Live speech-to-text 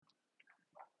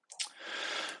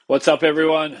What's up,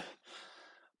 everyone?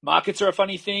 Markets are a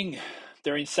funny thing.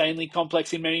 They're insanely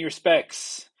complex in many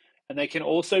respects, and they can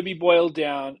also be boiled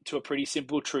down to a pretty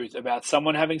simple truth about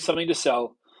someone having something to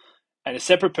sell and a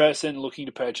separate person looking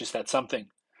to purchase that something.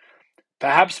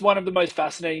 Perhaps one of the most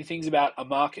fascinating things about a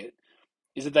market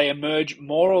is that they emerge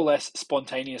more or less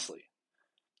spontaneously.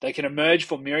 They can emerge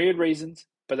for myriad reasons,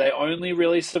 but they only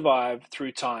really survive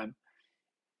through time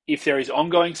if there is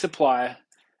ongoing supply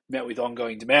met with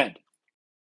ongoing demand.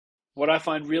 What I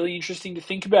find really interesting to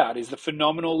think about is the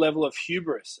phenomenal level of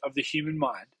hubris of the human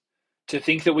mind to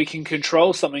think that we can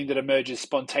control something that emerges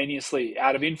spontaneously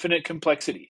out of infinite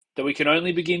complexity that we can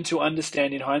only begin to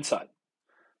understand in hindsight.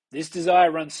 This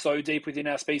desire runs so deep within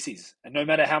our species, and no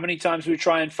matter how many times we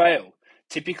try and fail,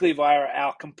 typically via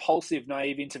our compulsive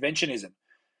naive interventionism,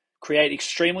 create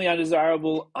extremely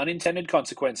undesirable unintended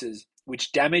consequences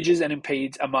which damages and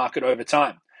impedes a market over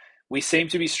time. We seem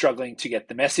to be struggling to get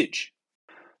the message.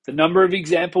 The number of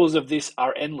examples of this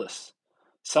are endless.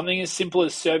 Something as simple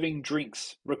as serving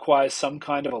drinks requires some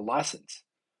kind of a license,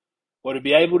 or to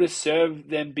be able to serve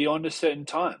them beyond a certain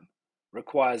time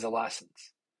requires a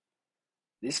license.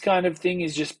 This kind of thing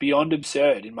is just beyond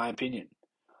absurd, in my opinion.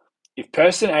 If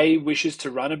person A wishes to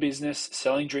run a business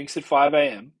selling drinks at 5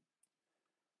 a.m.,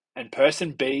 and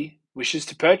person B wishes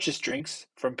to purchase drinks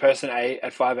from person A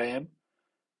at 5 a.m.,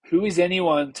 who is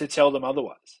anyone to tell them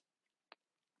otherwise?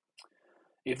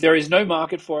 If there is no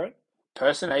market for it,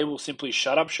 person A will simply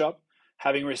shut up shop,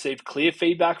 having received clear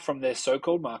feedback from their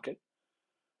so-called market.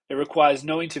 It requires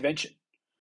no intervention.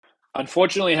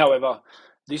 Unfortunately, however,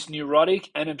 this neurotic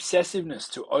and obsessiveness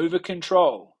to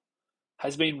over-control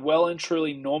has been well and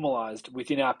truly normalized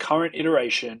within our current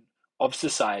iteration of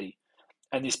society,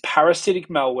 and this parasitic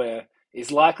malware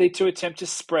is likely to attempt to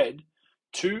spread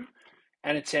to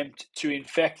and attempt to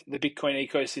infect the Bitcoin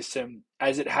ecosystem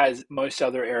as it has most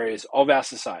other areas of our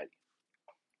society.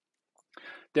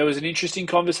 There was an interesting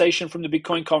conversation from the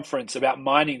Bitcoin conference about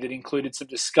mining that included some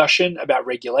discussion about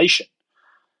regulation.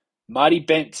 Marty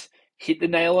Bent hit the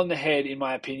nail on the head, in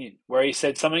my opinion, where he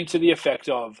said something to the effect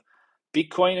of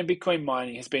Bitcoin and Bitcoin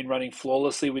mining has been running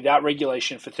flawlessly without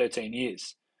regulation for 13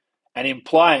 years, and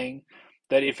implying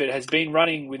that if it has been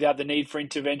running without the need for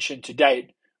intervention to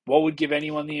date, what would give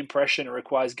anyone the impression it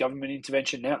requires government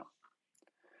intervention now?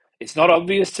 It's not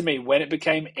obvious to me when it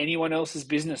became anyone else's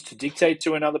business to dictate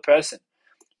to another person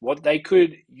what they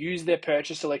could use their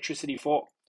purchased electricity for.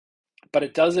 But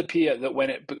it does appear that when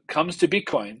it comes to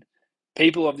Bitcoin,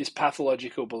 people of this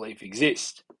pathological belief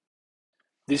exist.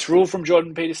 This rule from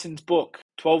Jordan Peterson's book,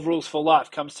 12 Rules for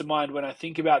Life, comes to mind when I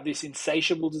think about this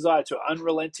insatiable desire to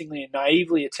unrelentingly and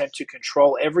naively attempt to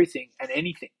control everything and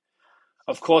anything,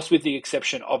 of course, with the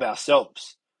exception of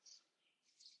ourselves.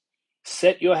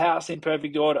 Set your house in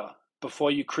perfect order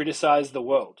before you criticize the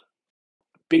world.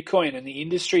 Bitcoin and the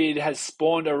industry it has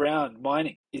spawned around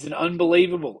mining is an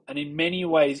unbelievable and in many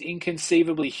ways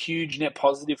inconceivably huge net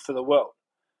positive for the world,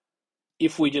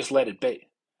 if we just let it be.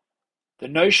 The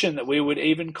notion that we would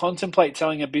even contemplate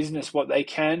telling a business what they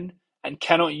can and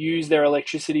cannot use their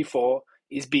electricity for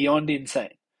is beyond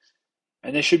insane.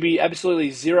 And there should be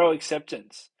absolutely zero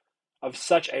acceptance of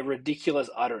such a ridiculous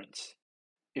utterance.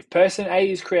 If person A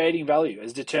is creating value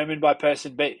as determined by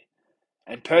person B,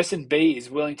 and person B is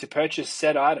willing to purchase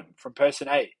said item from person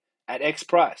A at X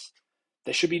price,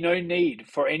 there should be no need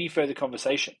for any further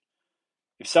conversation.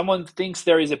 If someone thinks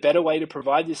there is a better way to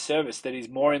provide this service that is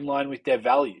more in line with their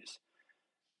values,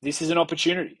 this is an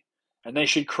opportunity, and they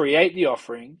should create the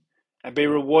offering and be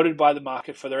rewarded by the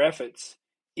market for their efforts,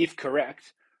 if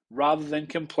correct, rather than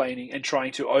complaining and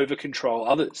trying to over-control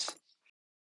others.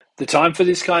 The time for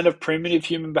this kind of primitive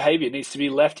human behavior needs to be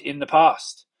left in the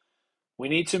past. We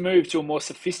need to move to a more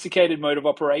sophisticated mode of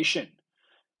operation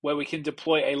where we can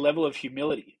deploy a level of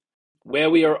humility, where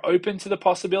we are open to the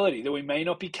possibility that we may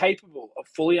not be capable of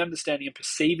fully understanding and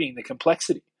perceiving the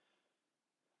complexity.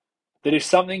 That if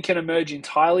something can emerge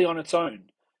entirely on its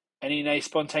own and in a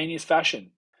spontaneous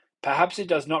fashion, perhaps it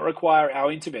does not require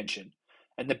our intervention,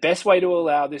 and the best way to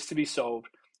allow this to be solved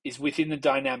is within the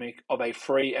dynamic of a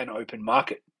free and open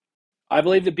market. I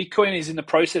believe that Bitcoin is in the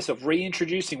process of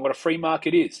reintroducing what a free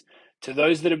market is to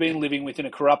those that have been living within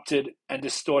a corrupted and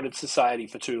distorted society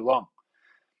for too long.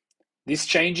 This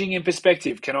changing in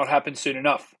perspective cannot happen soon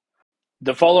enough.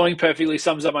 The following perfectly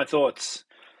sums up my thoughts.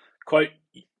 Quote,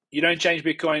 you don't change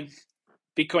Bitcoin,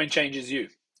 Bitcoin changes you,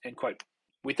 end quote.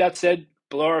 With that said,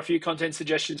 below are a few content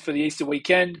suggestions for the Easter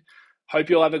weekend. Hope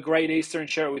you'll have a great Easter and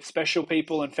share it with special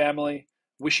people and family.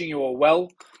 Wishing you all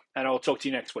well, and I'll talk to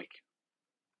you next week.